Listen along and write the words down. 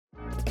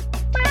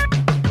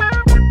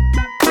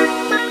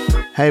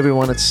Hey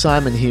everyone, it's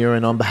Simon here,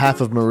 and on behalf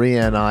of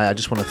Maria and I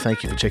just want to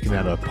thank you for checking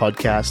out our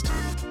podcast.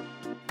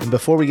 And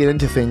before we get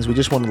into things, we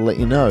just wanted to let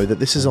you know that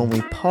this is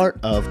only part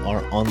of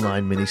our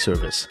online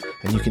mini-service,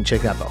 and you can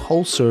check out the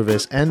whole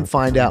service and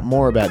find out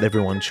more about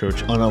Everyone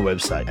Church on our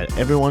website at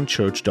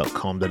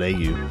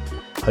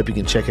everyonechurch.com.au. Hope you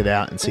can check it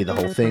out and see the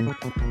whole thing.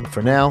 But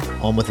for now,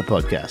 on with the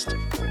podcast.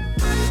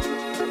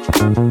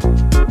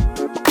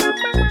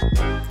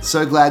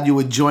 So glad you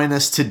would join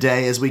us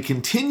today as we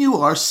continue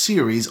our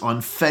series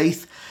on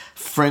faith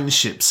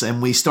friendships. And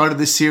we started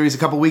this series a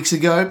couple weeks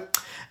ago,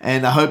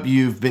 and I hope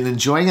you've been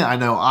enjoying it. I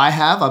know I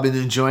have. I've been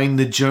enjoying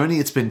the journey.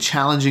 It's been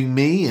challenging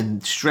me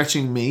and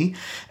stretching me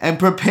and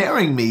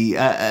preparing me.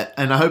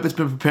 And I hope it's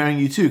been preparing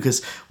you too,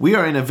 because we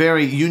are in a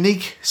very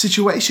unique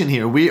situation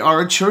here. We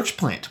are a church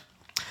plant.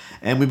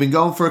 And we've been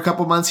going for a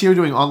couple months here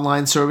doing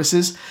online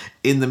services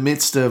in the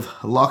midst of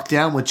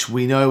lockdown, which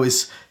we know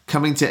is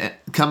coming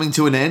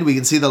to an end. We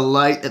can see the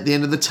light at the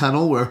end of the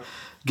tunnel. We're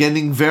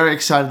getting very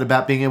excited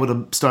about being able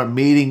to start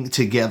meeting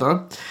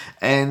together.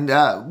 And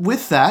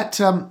with that,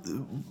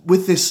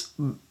 with this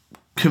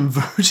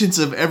convergence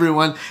of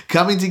everyone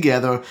coming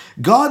together,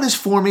 God is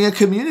forming a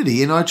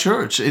community in our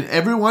church. And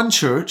Everyone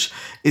Church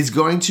is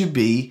going to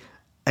be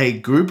a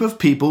group of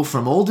people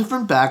from all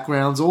different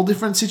backgrounds, all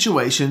different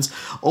situations,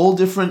 all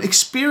different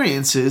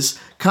experiences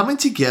coming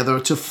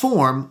together to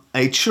form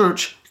a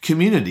church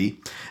community.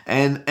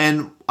 And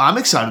I'm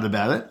excited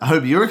about it. I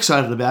hope you're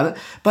excited about it.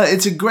 But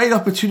it's a great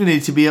opportunity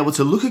to be able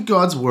to look at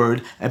God's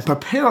Word and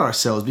prepare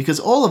ourselves, because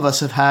all of us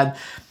have had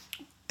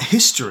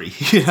history.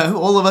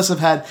 All of us have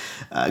had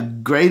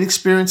great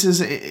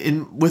experiences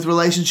with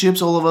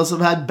relationships. All of us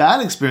have had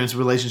bad experiences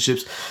with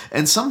relationships.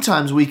 And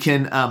sometimes we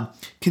can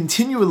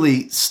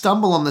continually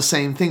stumble on the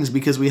same things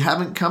because we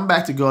haven't come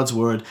back to God's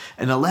Word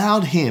and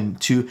allowed Him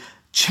to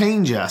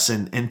change us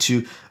and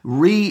to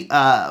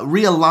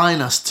realign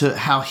us to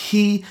how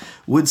He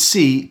would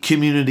see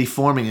community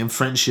forming and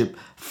friendship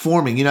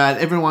forming. At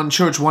Everyone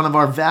Church, one of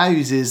our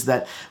values is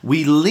that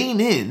we lean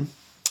in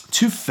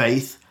to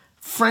faith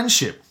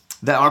friendship.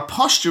 That our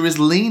posture is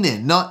lean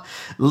in, not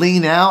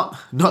lean out,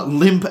 not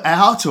limp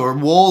out or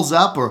walls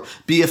up or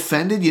be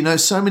offended.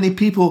 So many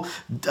people,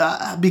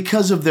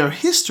 because of their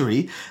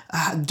history,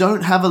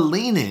 don't have a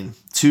lean in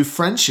to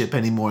friendship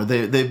anymore.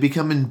 They've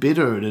become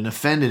embittered and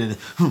offended and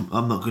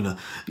I'm not going to,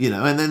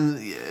 and then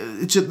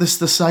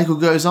the cycle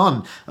goes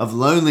on of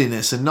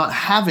loneliness and not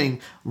having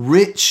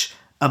rich,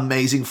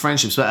 amazing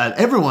friendships. But at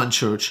Everyone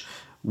Church,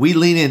 we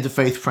lean into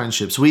faith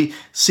friendships. We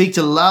seek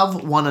to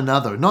love one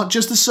another, not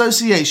just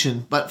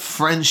association, but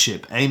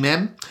friendship.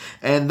 Amen?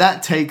 And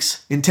that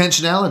takes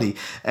intentionality.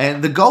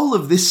 And the goal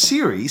of this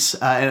series,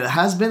 and it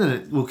has been and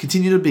it will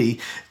continue to be,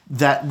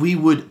 that we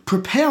would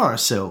prepare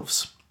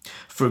ourselves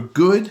for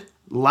good,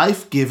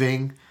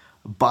 life-giving,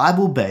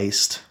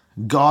 Bible-based,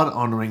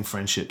 God-honoring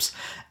friendships.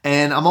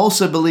 And I'm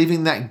also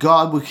believing that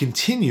God would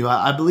continue.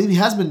 I believe He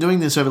has been doing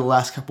this over the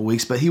last couple of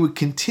weeks, but He would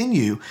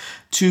continue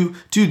to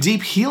do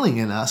deep healing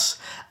in us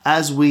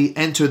as we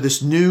enter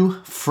this new,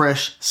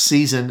 fresh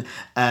season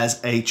as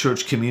a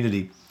church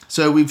community.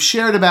 So we've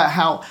shared about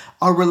how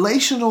our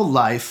relational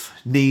life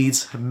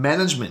needs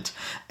management,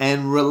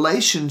 and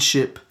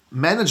relationship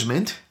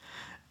management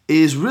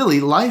is really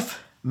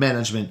life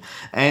management.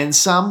 And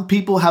some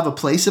people have a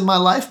place in my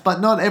life, but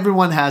not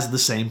everyone has the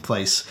same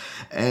place.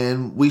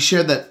 And we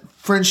shared that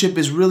friendship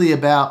is really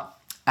about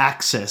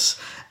access,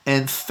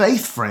 and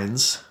faith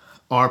friends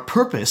are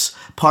purpose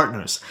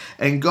partners.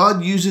 And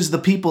God uses the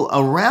people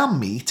around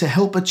me to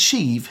help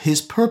achieve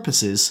His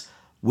purposes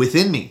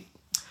within me.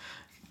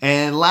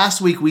 And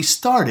last week we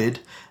started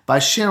by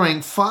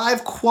sharing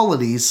 5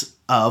 qualities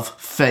of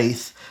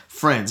faith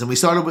friends. And we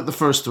started with the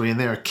first 3, and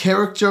they are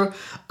character,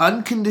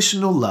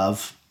 unconditional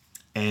love,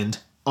 and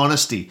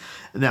honesty.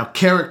 Now,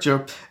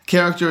 character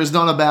is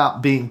not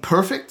about being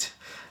perfect,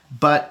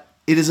 but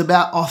it is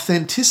about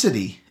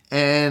authenticity.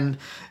 And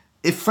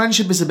if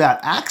friendship is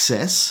about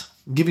access,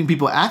 giving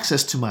people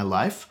access to my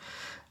life,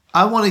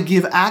 I want to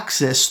give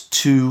access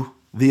to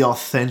the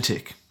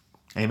authentic.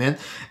 Amen?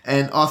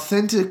 And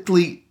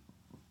authentically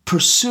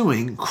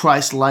pursuing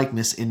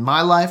Christ-likeness in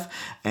my life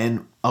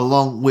and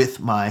along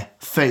with my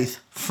faith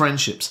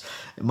friendships,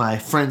 my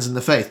friends in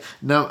the faith.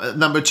 Now,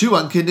 number 2,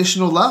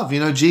 unconditional love.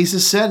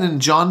 Jesus said in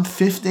John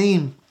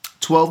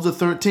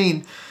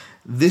 15:12-13,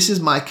 "This is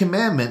my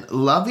commandment,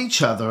 love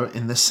each other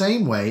in the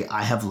same way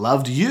I have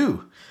loved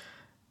you.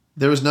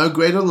 There is no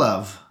greater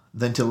love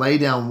than to lay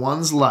down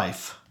one's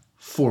life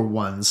for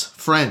one's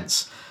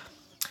friends."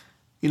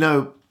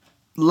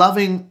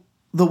 Loving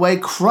the way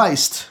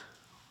Christ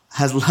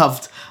has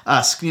loved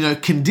us.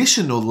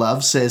 Conditional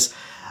love says,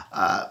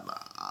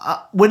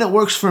 when it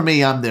works for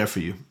me, I'm there for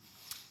you.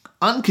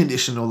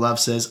 Unconditional love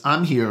says,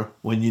 I'm here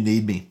when you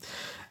need me.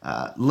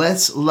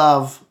 Let's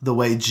love the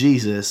way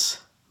Jesus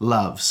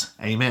loves.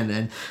 Amen.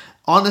 And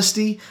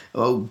honesty,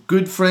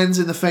 good friends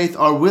in the faith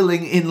are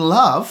willing in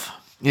love,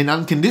 in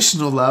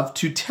unconditional love,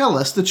 to tell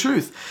us the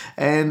truth.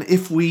 And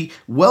if we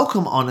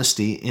welcome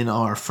honesty in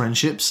our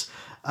friendships,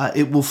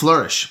 it will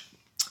flourish.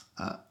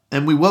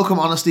 And we welcome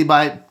honesty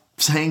by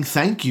saying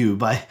thank you,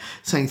 by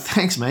saying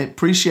thanks, mate,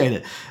 appreciate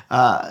it.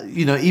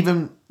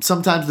 Even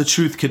sometimes the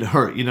truth can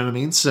hurt, you know what I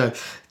mean? So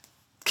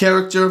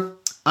character,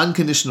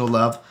 unconditional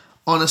love,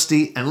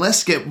 honesty, and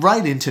let's get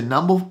right into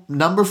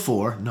number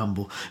four,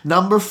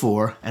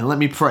 and let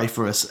me pray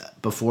for us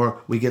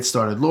before we get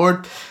started.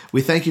 Lord,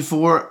 we thank you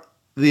for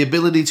the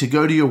ability to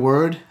go to your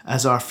word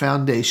as our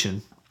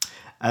foundation,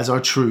 as our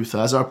truth,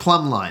 as our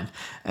plumb line.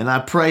 And I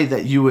pray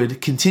that you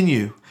would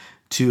continue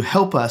to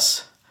help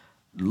us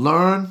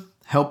learn,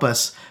 help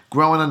us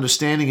grow in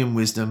understanding and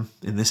wisdom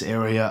in this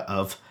area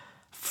of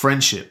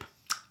friendship.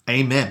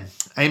 Amen.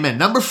 Amen.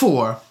 Number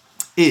 4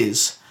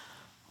 is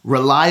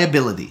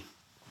reliability.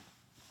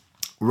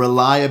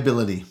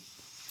 Reliability.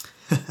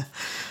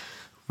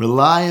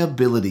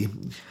 Reliability.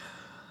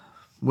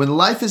 When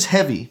life is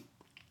heavy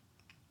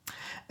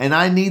and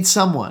I need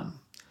someone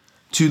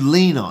to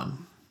lean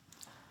on,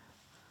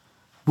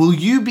 will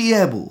you be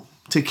able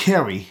to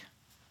carry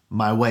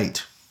my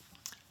weight?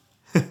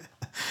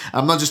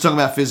 I'm not just talking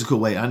about physical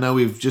weight. I know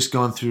we've just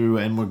gone through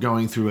and we're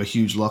going through a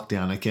huge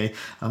lockdown, okay?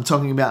 I'm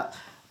talking about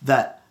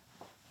that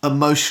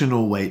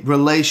emotional weight,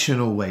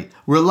 relational weight,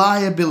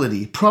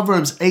 reliability.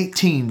 Proverbs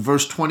 18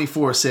 verse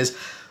 24 says,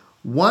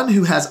 "One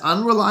who has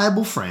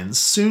unreliable friends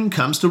soon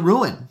comes to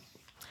ruin,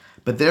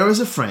 but there is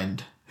a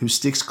friend who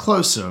sticks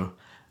closer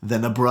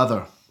than a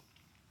brother."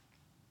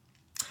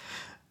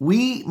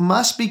 We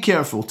must be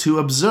careful to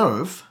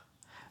observe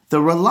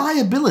the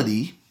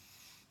reliability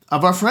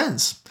of our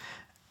friends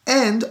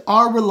and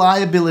our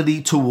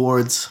reliability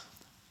towards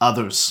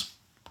others.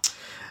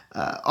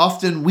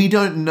 Often we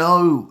don't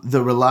know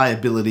the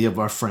reliability of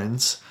our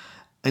friends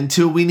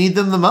until we need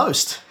them the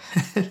most.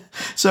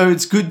 So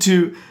it's good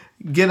to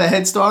get a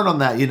head start on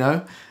that,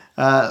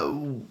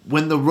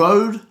 When the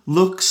road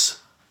looks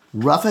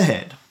rough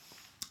ahead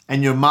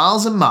and you're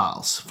miles and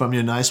miles from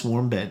your nice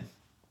warm bed,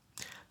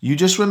 you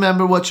just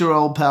remember what your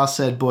old pal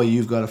said, "Boy,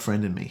 you've got a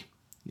friend in me."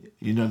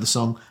 You know the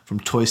song from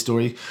Toy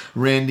Story,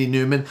 Randy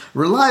Newman.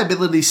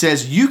 Reliability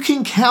says, "You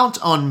can count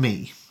on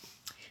me."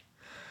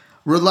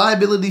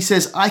 Reliability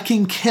says, "I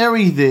can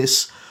carry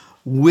this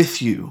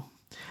with you."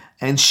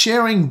 And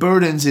sharing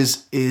burdens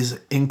is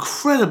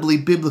incredibly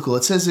biblical.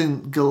 It says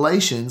in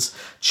Galatians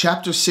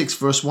chapter 6,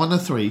 verse 1 to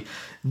 3,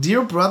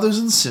 "Dear brothers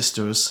and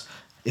sisters,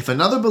 if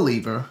another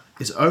believer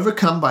is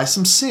overcome by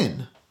some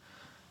sin,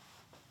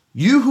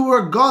 you who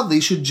are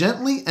godly should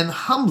gently and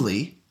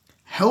humbly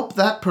help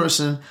that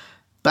person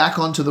back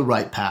onto the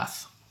right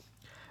path.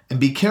 And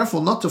be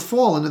careful not to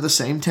fall into the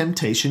same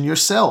temptation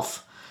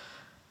yourself.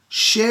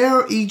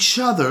 Share each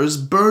other's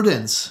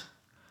burdens,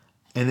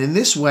 and in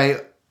this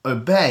way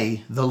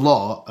obey the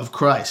law of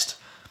Christ.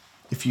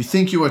 If you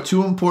think you are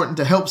too important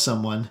to help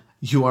someone,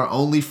 you are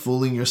only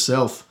fooling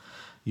yourself.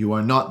 You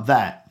are not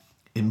that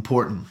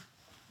important."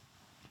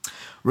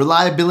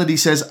 Reliability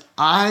says,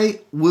 "I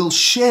will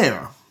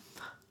share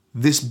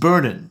this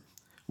burden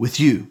with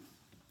you."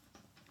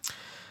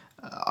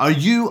 Are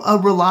you a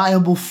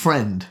reliable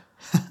friend?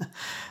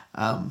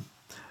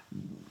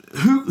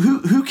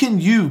 Who can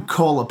you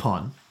call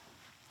upon?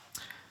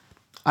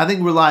 I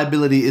think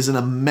reliability is an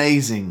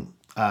amazing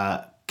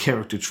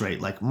character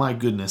trait. Like, my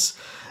goodness.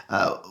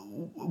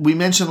 We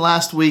mentioned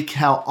last week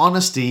how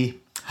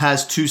honesty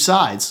has two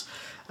sides.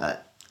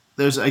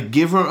 There's a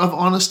giver of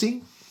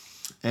honesty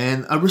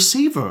and a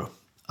receiver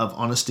of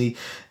honesty.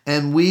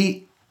 And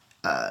we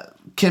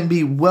can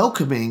be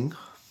welcoming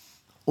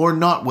or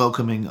not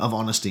welcoming of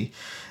honesty.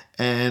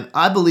 And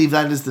I believe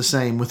that is the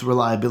same with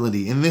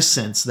reliability, in this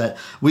sense that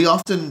we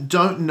often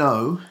don't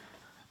know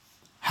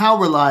how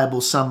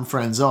reliable some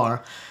friends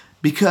are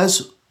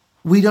because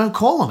we don't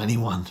call on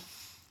anyone.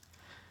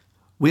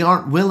 We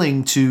aren't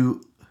willing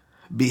to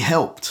be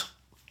helped.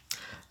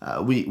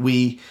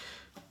 We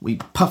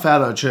puff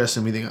out our chest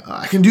and we think,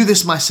 "I can do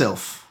this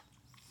myself.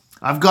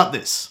 I've got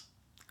this.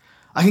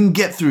 I can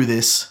get through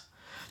this.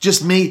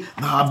 Just me.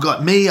 No, I've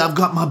got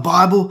my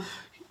Bible."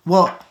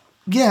 Well,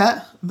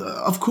 yeah,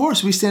 of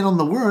course we stand on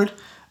the word,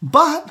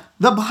 but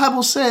the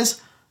Bible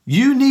says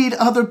you need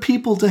other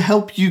people to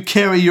help you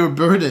carry your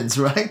burdens,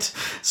 right?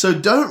 So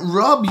don't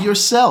rob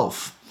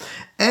yourself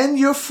and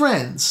your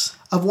friends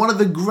of one of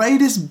the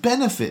greatest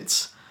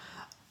benefits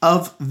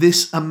of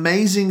this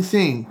amazing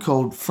thing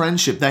called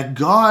friendship that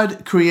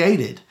God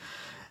created.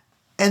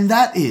 And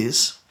that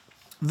is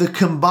the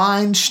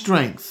combined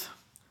strength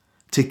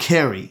to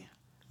carry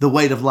the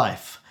weight of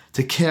life,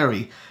 to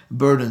carry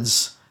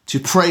burdens, to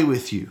pray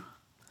with you,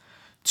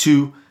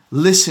 to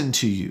listen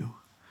to you,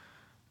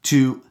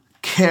 to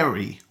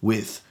carry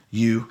with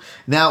you.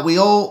 Now, we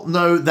all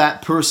know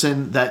that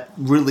person that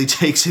really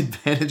takes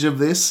advantage of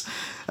this,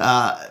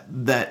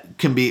 that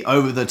can be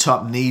over the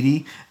top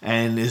needy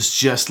and is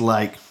just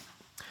like,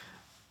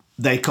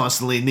 they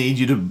constantly need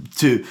you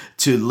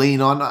to lean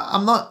on.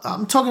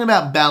 I'm talking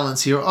about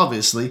balance here,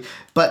 obviously,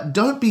 but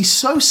don't be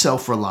so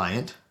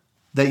self-reliant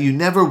that you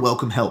never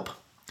welcome help.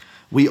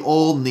 We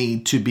all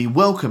need to be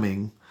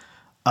welcoming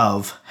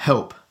of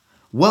help.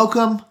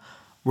 Welcome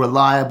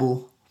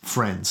reliable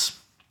friends.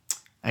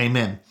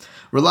 Amen.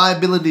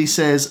 Reliability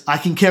says, "I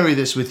can carry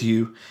this with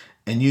you."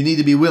 and you need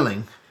to be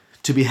willing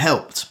to be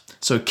helped.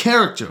 So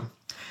character,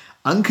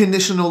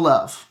 unconditional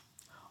love,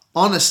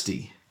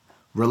 honesty,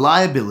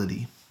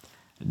 reliability.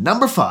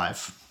 Number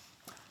 5,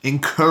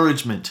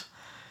 encouragement.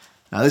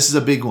 Now this is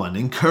a big one,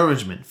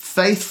 encouragement.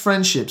 Faith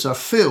friendships are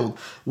filled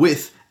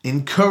with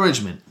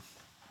encouragement.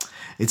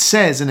 It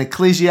says in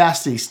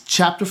Ecclesiastes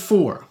chapter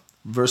 4,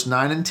 verse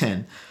 9 and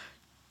 10,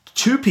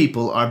 2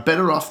 people are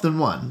better off than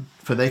one,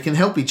 for they can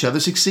help each other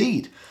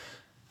succeed.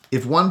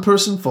 If one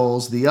person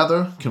falls, the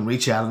other can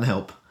reach out and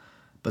help.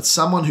 But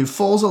someone who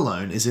falls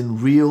alone is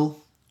in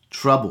real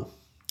trouble.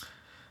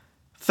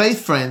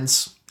 Faith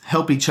friends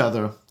help each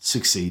other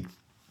succeed.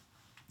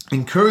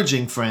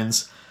 Encouraging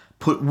friends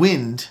put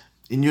wind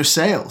in your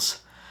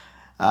sails.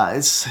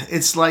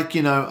 It's like,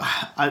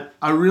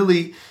 I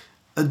really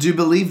do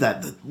believe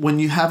that when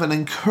you have an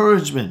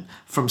encouragement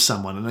from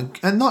someone,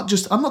 and not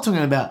just, I'm not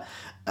talking about,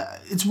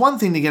 it's one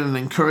thing to get an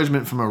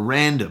encouragement from a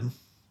random,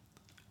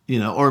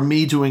 or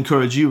me to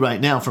encourage you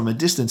right now from a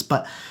distance,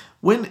 but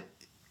when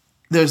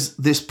there's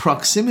this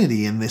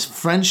proximity and this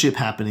friendship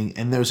happening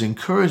and there's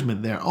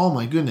encouragement there, oh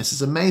my goodness,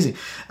 it's amazing.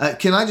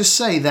 Can I just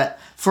say that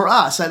for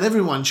us at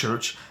Everyone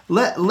Church,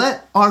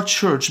 let our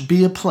church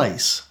be a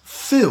place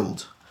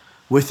filled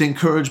with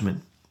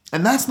encouragement.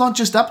 And that's not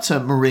just up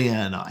to Maria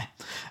and I.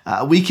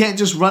 We can't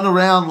just run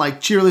around like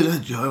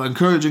cheerleaders,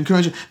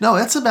 encourage. No,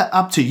 that's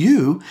up to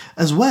you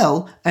as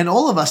well, and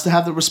all of us to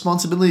have the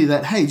responsibility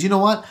that, hey, do you know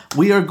what?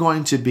 We are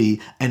going to be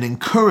an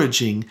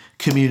encouraging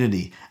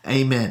community.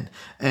 Amen.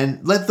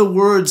 And let the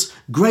words,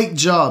 great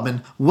job,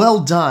 and well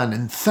done,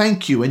 and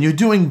thank you, and you're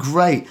doing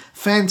great,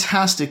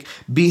 fantastic,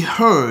 be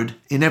heard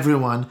in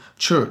Everyone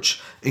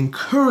Church.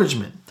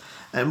 Encouragement.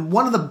 And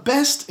one of the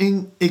best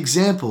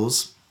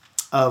examples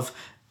of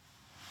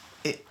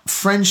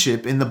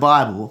friendship in the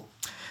Bible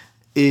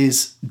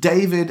is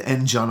David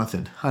and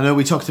Jonathan. I know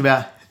we talked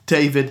about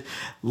David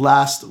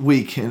last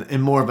week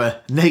in more of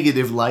a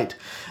negative light,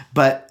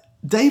 but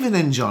David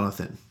and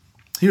Jonathan.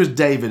 Here's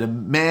David, a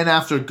man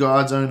after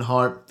God's own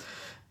heart,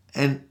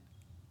 and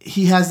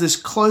he has this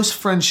close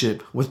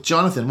friendship with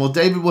Jonathan. Well,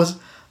 David was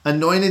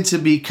anointed to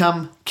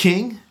become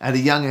king at a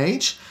young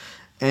age,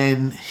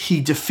 and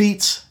he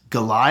defeats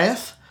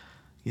Goliath.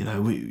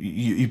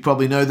 You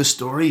probably know the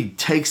story. He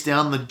takes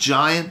down the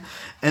giant.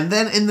 And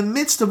then in the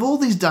midst of all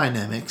these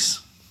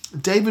dynamics,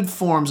 David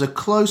forms a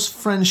close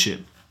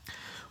friendship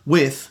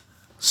with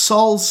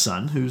Saul's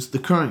son, who's the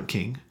current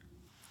king,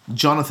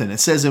 Jonathan. It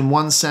says in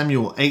 1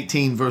 Samuel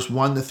 18, verse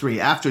 1 to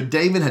 3, after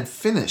David had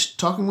finished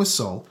talking with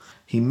Saul,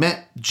 he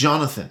met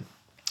Jonathan,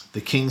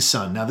 the king's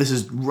son. Now, this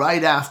is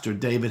right after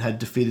David had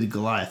defeated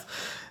Goliath.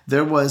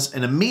 There was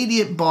an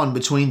immediate bond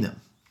between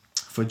them,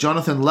 for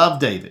Jonathan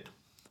loved David.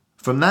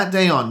 From that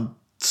day on,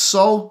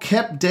 Saul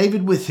kept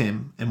David with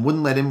him and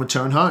wouldn't let him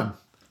return home.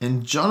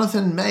 And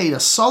Jonathan made a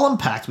solemn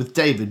pact with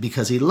David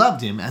because he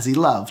loved him as he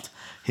loved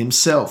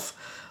himself.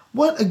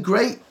 What a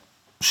great,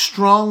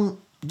 strong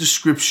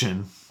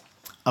description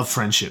of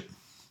friendship.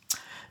 It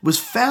was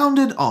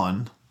founded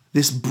on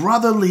this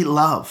brotherly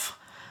love,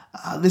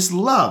 this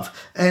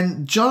love.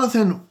 And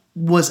Jonathan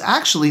was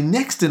actually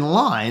next in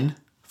line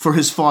for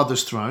his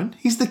father's throne.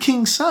 He's the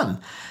king's son.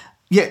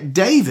 Yet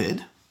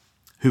David,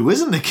 who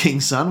isn't the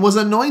king's son, was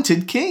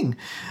anointed king,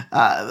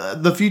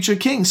 the future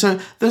king.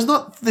 So there's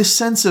not this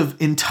sense of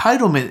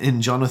entitlement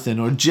in Jonathan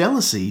or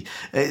jealousy.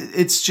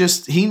 It's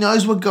just he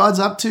knows what God's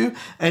up to,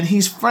 and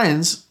he's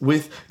friends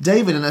with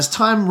David. And as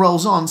time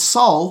rolls on,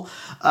 Saul,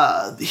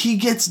 he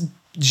gets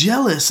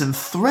jealous and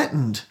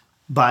threatened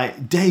by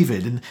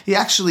David, and he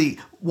actually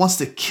wants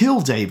to kill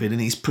David, and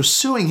he's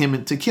pursuing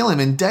him to kill him.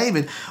 And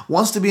David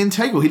wants to be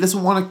integral. He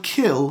doesn't want to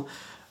kill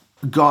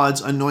God's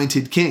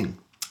anointed king,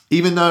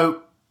 even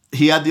though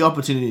he had the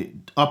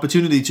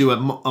opportunity to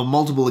on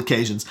multiple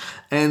occasions.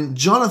 And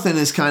Jonathan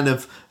is kind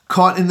of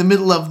caught in the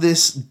middle of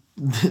these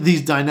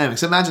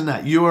dynamics. Imagine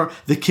that. You're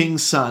the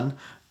king's son.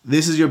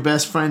 This is your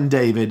best friend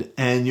David,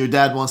 and your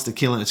dad wants to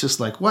kill him. It's just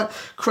like, what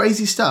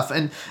crazy stuff.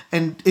 And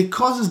it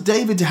causes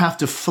David to have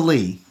to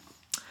flee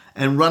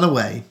and run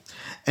away.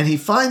 And he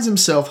finds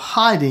himself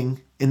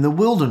hiding in the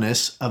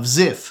wilderness of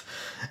Ziph.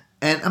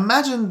 And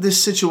imagine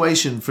this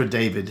situation for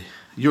David.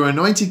 You're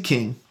anointed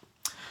king.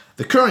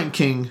 The current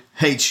king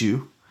hates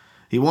you,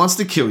 he wants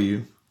to kill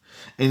you,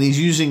 and he's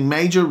using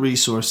major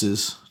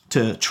resources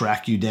to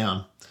track you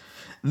down.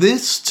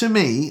 This, to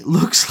me,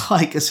 looks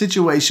like a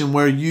situation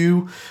where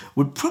you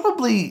would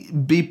probably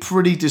be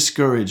pretty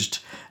discouraged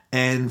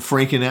and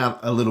freaking out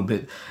a little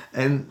bit.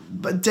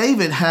 But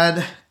David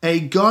had a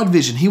God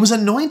vision. He was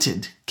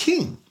anointed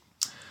king,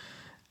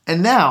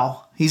 and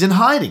now he's in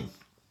hiding.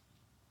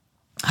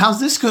 How's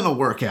this going to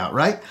work out,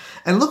 right?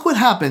 And look what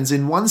happens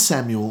in 1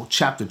 Samuel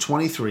chapter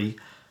 23,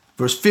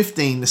 verse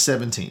 15 to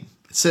 17.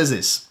 It says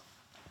this: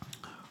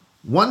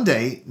 one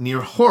day near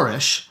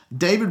Horesh,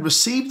 David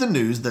received the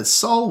news that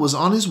Saul was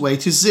on his way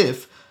to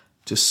Ziph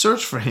to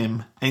search for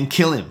him and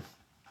kill him.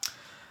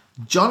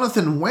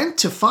 Jonathan went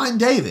to find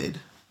David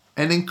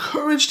and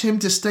encouraged him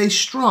to stay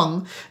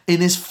strong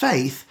in his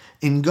faith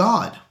in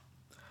God.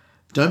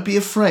 Don't be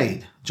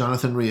afraid,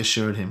 Jonathan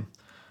reassured him.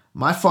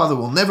 My Father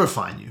will never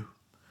find you.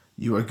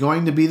 You are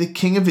going to be the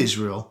king of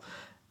Israel,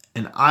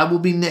 and I will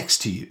be next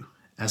to you,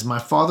 as my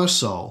father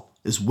Saul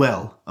is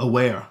well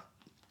aware.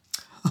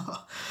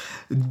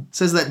 It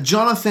says that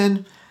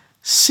Jonathan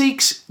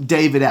seeks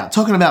David out.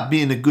 Talking about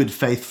being a good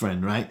faith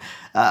friend, right?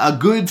 A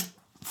good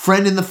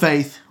friend in the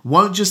faith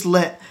won't just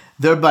let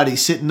their buddy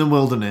sit in the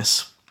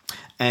wilderness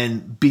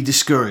and be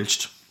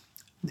discouraged.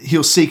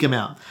 He'll seek him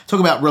out. Talk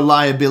about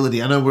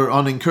reliability. I know we're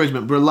on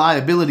encouragement.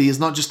 Reliability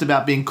is not just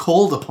about being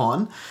called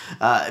upon,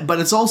 but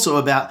it's also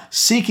about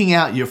seeking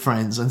out your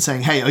friends and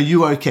saying, hey, are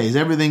you okay? Is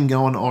everything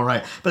going all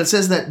right? But it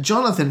says that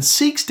Jonathan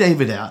seeks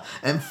David out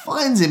and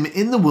finds him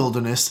in the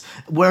wilderness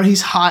where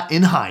he's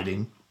in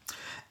hiding.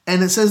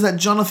 And it says that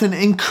Jonathan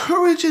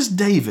encourages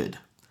David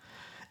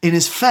in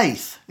his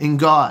faith in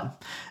God.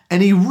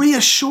 And he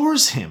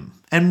reassures him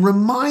and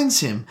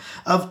reminds him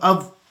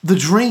of the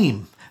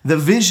dream, the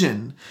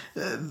vision,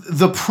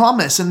 the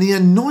promise, and the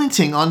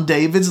anointing on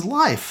David's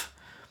life.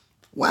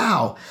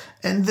 Wow.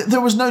 And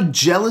there was no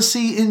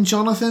jealousy in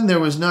Jonathan. There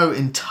was no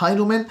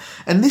entitlement.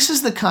 And this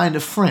is the kind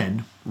of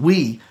friend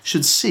we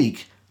should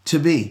seek to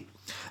be.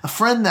 A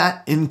friend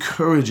that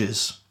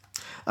encourages.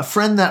 A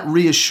friend that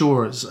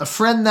reassures. A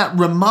friend that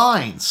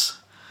reminds.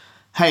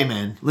 Hey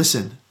man,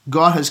 listen,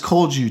 God has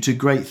called you to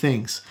great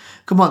things.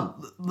 Come on,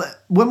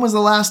 when was the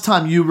last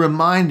time you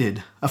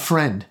reminded a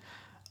friend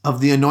of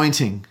the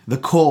anointing, the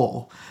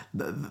call,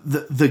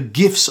 the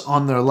gifts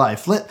on their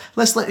life?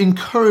 Let's let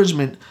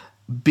encouragement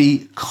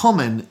be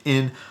common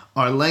in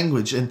our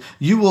language. And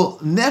you will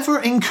never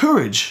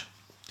encourage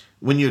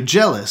when you're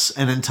jealous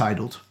and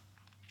entitled.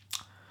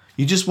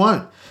 You just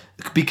won't,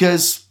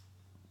 because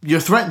you're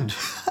threatened.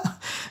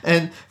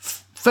 And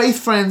faith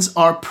friends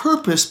are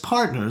purpose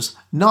partners,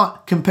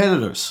 not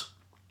competitors.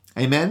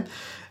 Amen?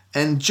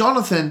 And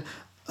Jonathan,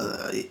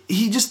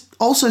 he just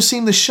also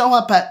seemed to show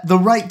up at the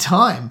right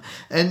time.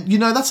 And,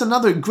 that's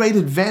another great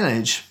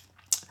advantage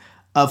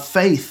of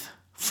faith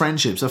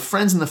friendships, of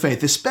friends in the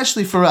faith,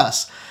 especially for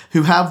us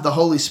who have the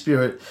Holy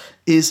Spirit,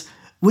 is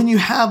when you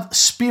have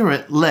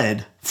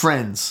Spirit-led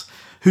friends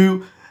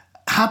who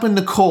happen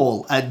to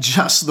call at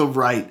just the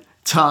right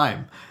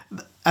time.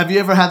 Have you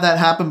ever had that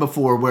happen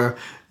before where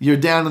you're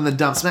down in the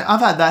dumps? Man, I've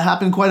had that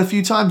happen quite a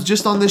few times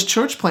just on this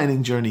church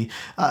planting journey,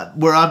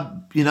 where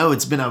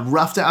it's been a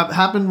rough day. It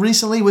happened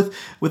recently with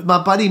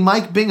my buddy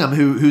Mike Bingham,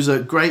 who's a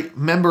great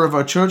member of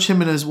our church,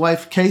 him and his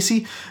wife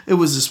Casey. It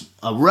was just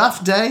a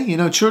rough day.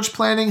 Church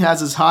planting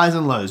has its highs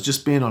and lows,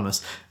 just being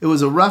honest. It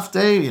was a rough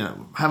day,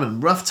 having a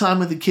rough time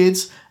with the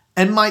kids,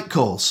 and Mike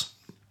calls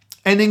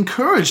and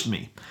encouraged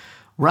me,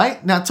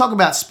 right? Now talk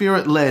about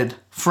Spirit-led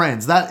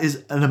friends. That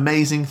is an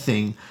amazing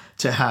thing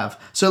to have.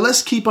 So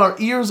let's keep our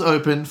ears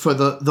open for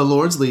the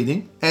Lord's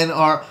leading and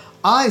our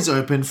eyes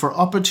open for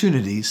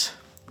opportunities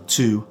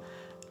to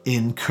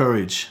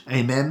encourage.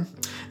 Amen.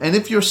 And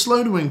if you're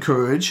slow to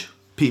encourage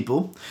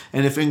people,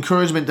 and if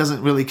encouragement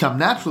doesn't really come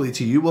naturally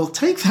to you, well,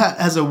 take that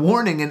as a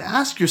warning and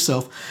ask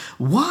yourself,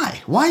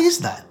 why? Why is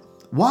that?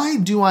 Why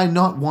do I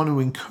not want to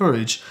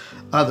encourage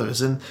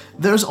others? And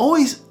there's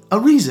always a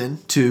reason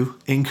to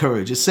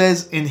encourage. It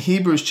says in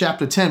Hebrews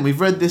chapter 10,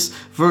 we've read this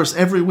verse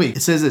every week.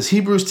 It says this,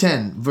 Hebrews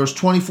 10, verse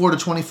 24 to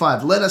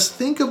 25. Let us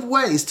think of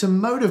ways to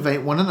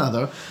motivate one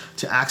another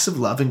to acts of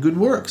love and good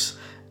works.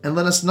 And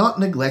let us not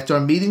neglect our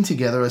meeting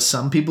together as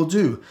some people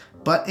do,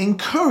 but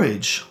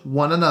encourage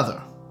one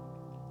another,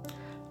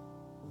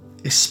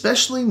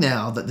 especially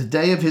now that the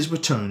day of his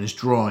return is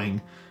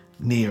drawing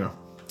near.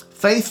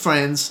 Faith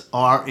friends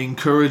are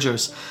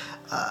encouragers.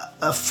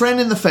 A friend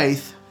in the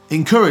faith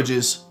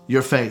encourages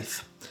your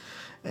faith.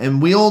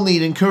 And we all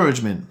need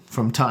encouragement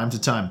from time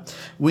to time.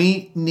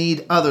 We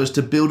need others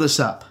to build us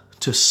up,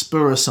 to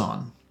spur us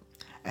on.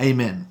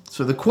 Amen.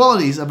 So the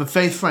qualities of a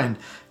faith friend: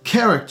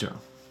 character,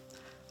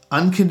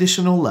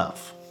 unconditional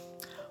love,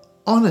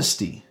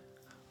 honesty,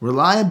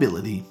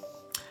 reliability,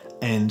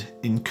 and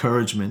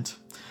encouragement.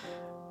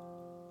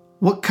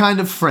 What kind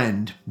of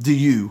friend do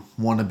you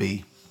want to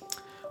be?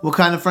 What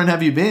kind of friend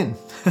have you been?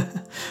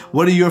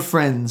 What are your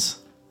friends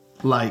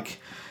like?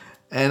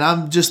 And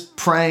I'm just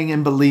praying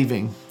and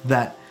believing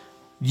that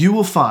you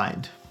will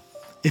find,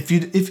 if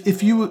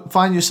you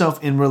find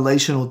yourself in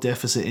relational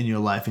deficit in your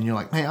life and you're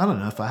like, hey, I don't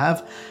know if I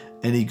have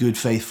any good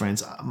faith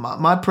friends.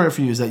 My prayer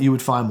for you is that you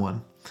would find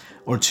one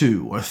or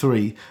two or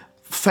three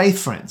faith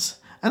friends.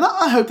 And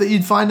I hope that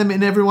you'd find them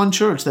in every one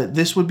church, that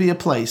this would be a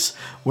place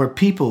where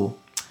people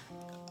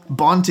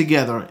bond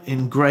together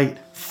in great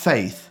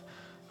faith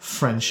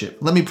friendship.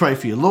 Let me pray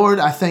for you. Lord,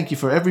 I thank you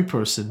for every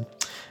person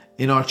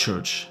in our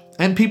church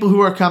and people who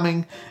are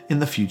coming in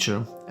the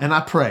future. And I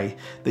pray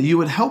that you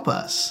would help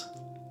us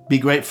be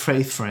great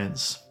faith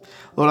friends.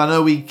 Lord, I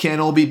know we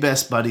can't all be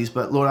best buddies,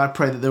 but Lord, I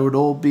pray that there would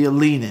all be a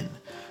lean in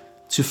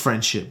to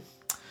friendship.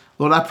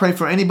 Lord, I pray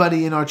for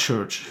anybody in our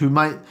church who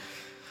might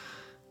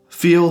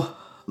feel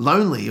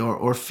lonely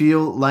or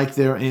feel like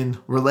they're in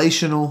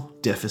relational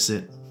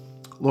deficit.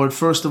 Lord,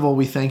 first of all,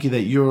 we thank you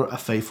that you're a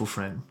faithful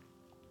friend.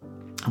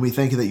 And we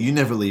thank you that you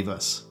never leave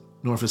us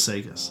nor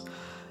forsake us.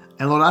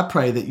 And Lord, I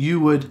pray that you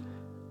would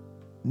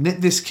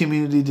knit this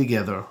community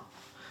together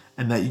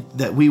and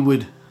that we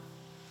would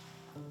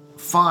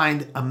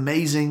find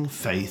amazing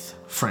faith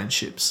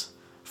friendships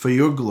for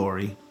your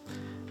glory.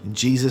 In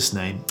Jesus'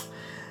 name,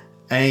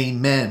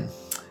 amen.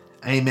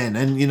 Amen.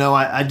 And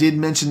I did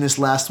mention this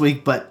last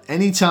week, but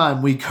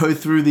anytime we go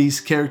through these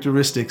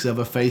characteristics of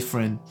a faith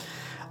friend,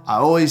 I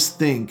always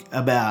think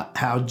about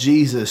how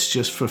Jesus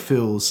just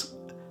fulfills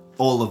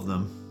all of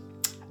them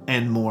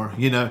and more.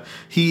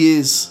 He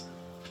is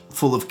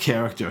full of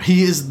character.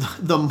 He is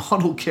the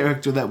model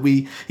character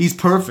he's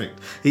perfect.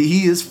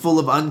 He is full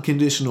of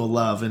unconditional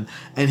love, and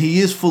he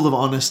is full of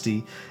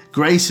honesty,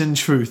 grace, and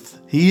truth.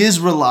 He is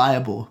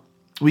reliable.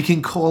 We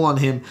can call on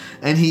him,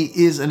 and he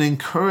is an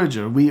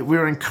encourager.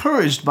 We're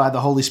encouraged by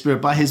the Holy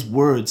Spirit, by his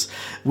words.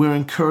 We're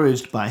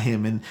encouraged by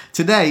him. And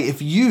today,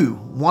 if you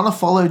want to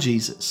follow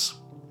Jesus,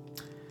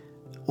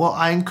 well,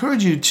 I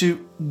encourage you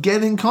to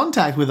get in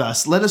contact with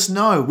us. Let us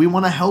know. We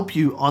want to help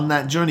you on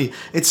that journey.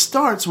 It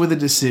starts with a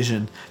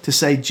decision to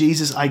say,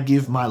 Jesus, I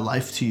give my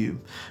life to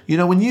you.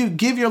 When you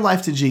give your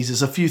life to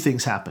Jesus, a few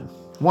things happen.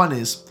 One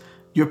is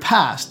your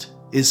past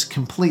is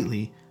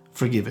completely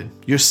forgiven.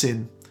 Your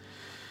sin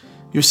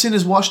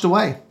is washed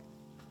away.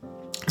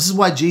 This is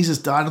why Jesus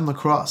died on the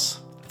cross,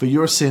 for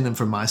your sin and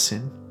for my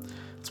sin.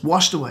 It's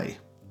washed away.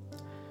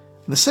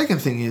 And the second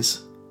thing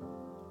is,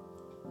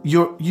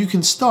 you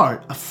can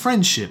start a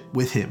friendship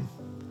with him.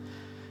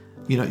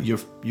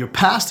 Your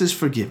past is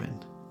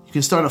forgiven. You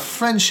can start a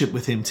friendship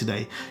with him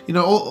today.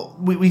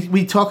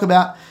 We talk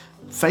about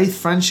faith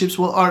friendships.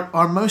 Well,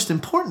 our most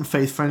important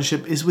faith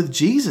friendship is with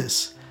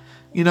Jesus.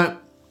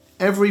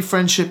 Every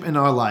friendship in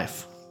our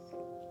life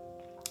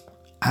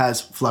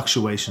has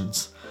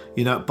fluctuations,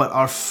 but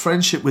our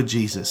friendship with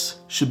Jesus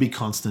should be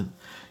constant.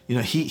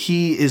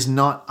 He is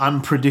not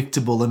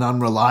unpredictable and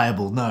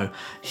unreliable. No,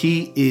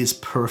 he is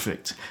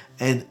perfect.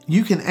 And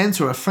you can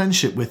enter a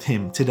friendship with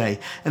him today.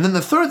 And then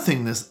the third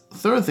thing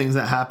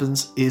that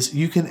happens is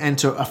you can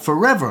enter a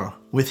forever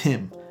with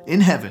him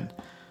in heaven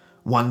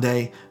one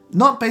day,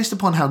 not based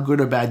upon how good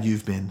or bad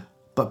you've been,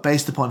 but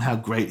based upon how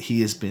great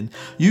he has been.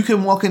 You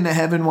can walk into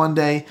heaven one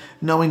day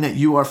knowing that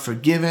you are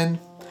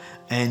forgiven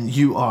and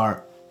you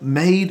are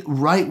made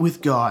right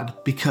with God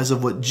because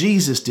of what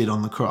Jesus did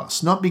on the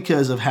cross, not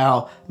because of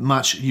how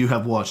much you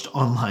have watched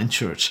online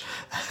church.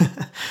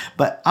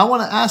 But I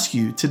want to ask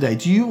you today,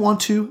 do you want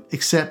to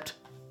accept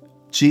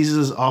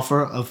Jesus'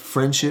 offer of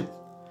friendship,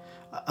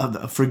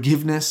 of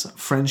forgiveness,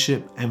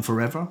 friendship, and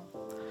forever?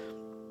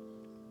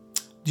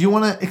 Do you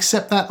want to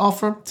accept that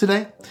offer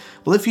today?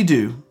 Well, if you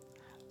do,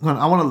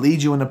 I want to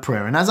lead you in a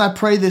prayer. And as I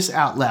pray this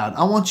out loud,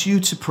 I want you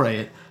to pray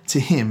it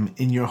to him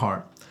in your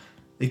heart.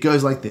 It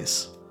goes like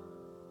this.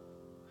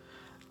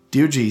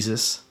 Dear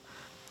Jesus,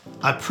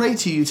 I pray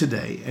to you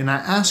today and I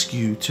ask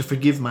you to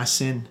forgive my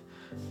sin.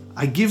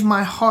 I give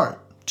my heart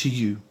to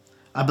you.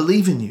 I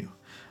believe in you.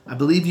 I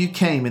believe you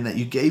came and that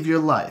you gave your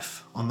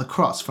life on the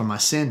cross for my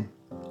sin.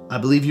 I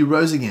believe you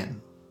rose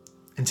again.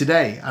 And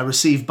today I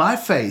receive by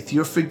faith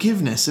your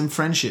forgiveness and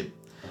friendship.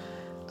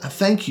 I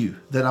thank you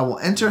that I will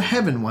enter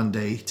heaven one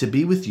day to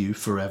be with you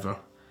forever.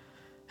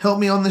 Help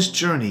me on this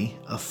journey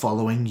of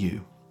following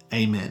you.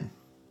 Amen.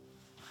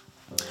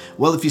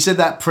 Well, if you said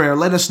that prayer,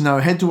 let us know.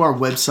 Head to our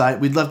website.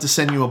 We'd love to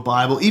send you a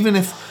Bible. Even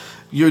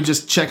if you're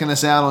just checking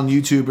us out on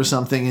YouTube or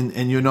something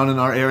and you're not in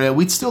our area,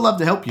 we'd still love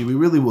to help you. We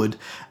really would.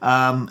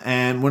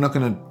 And we're not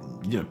going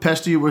to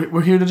pester you.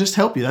 We're here to just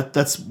help you.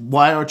 That's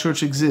why our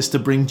church exists, to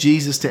bring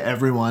Jesus to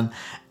everyone,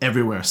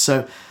 everywhere.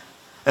 So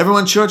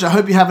everyone, church, I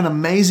hope you have an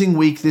amazing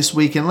week this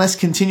week. And let's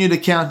continue to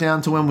count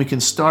down to when we can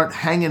start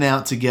hanging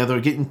out together,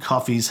 getting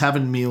coffees,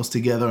 having meals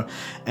together.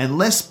 And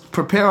let's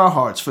prepare our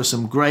hearts for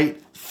some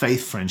great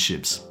faith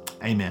friendships.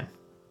 Amen.